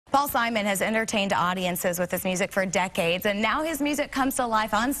Paul Simon has entertained audiences with his music for decades, and now his music comes to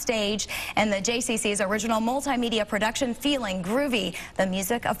life on stage in the JCCC's original multimedia production, Feeling Groovy, the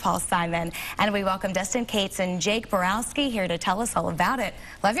music of Paul Simon. And we welcome Dustin Cates and Jake Borowski here to tell us all about it.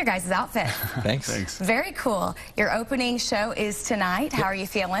 Love your guys' outfit. Thanks. Very cool. Your opening show is tonight. How are you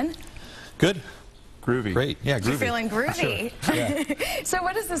feeling? Good. Groovy. Great. Yeah, groovy. You're feeling groovy. Sure. Yeah. So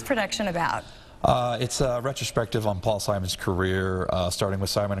what is this production about? It's a retrospective on Paul Simon's career, starting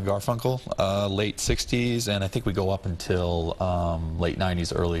with Simon and Garfunkel, late 60s, and I think we go up until late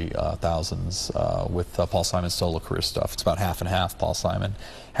 90s, early thousands with Paul Simon's solo career stuff. It's about half and half Paul Simon,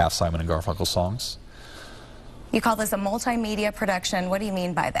 half Simon and Garfunkel songs. You call this a multimedia production. What do you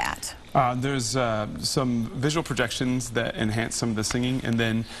mean by that? There's some visual projections that enhance some of the singing, and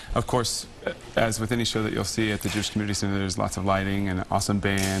then, of course, as with any show that you'll see at the Jewish Community Center, there's lots of lighting and an awesome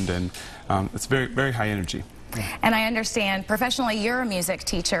band, and it's very, very high energy. And I understand professionally you're a music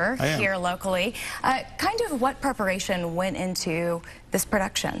teacher here locally. Kind of what preparation went into this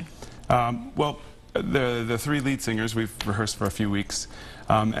production? Well, the three lead singers, we've rehearsed for a few weeks.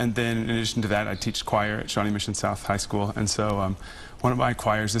 And then in addition to that, I teach choir at Shawnee Mission South High School. And so one of my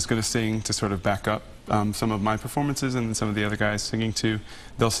choirs is going to sing to sort of back up some of my performances, and then some of the other guys singing too.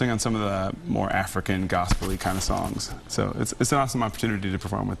 They'll sing on some of the more African, gospel-y kind of songs. So it's an awesome opportunity to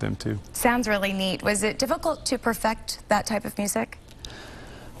perform with them too. Sounds really neat. Was it difficult to perfect that type of music?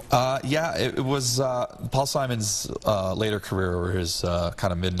 Yeah, it was Paul Simon's later career, or his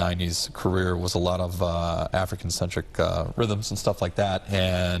kind of mid-90s career, was a lot of African-centric rhythms and stuff like that,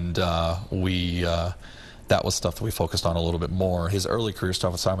 and that was stuff that we focused on a little bit more. His early career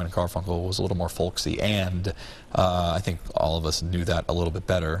stuff with Simon and Garfunkel was a little more folksy, and I think all of us knew that a little bit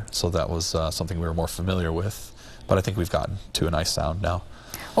better, so that was something we were more familiar with, but I think we've gotten to a nice sound now.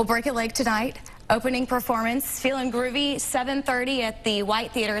 We'll break a leg tonight. Opening performance, Feeling Groovy, 7:30 at the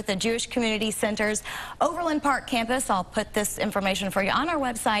White Theater at the Jewish Community Center's Overland Park campus. I'll put this information for you on our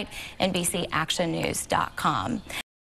website, NBCActionNews.com.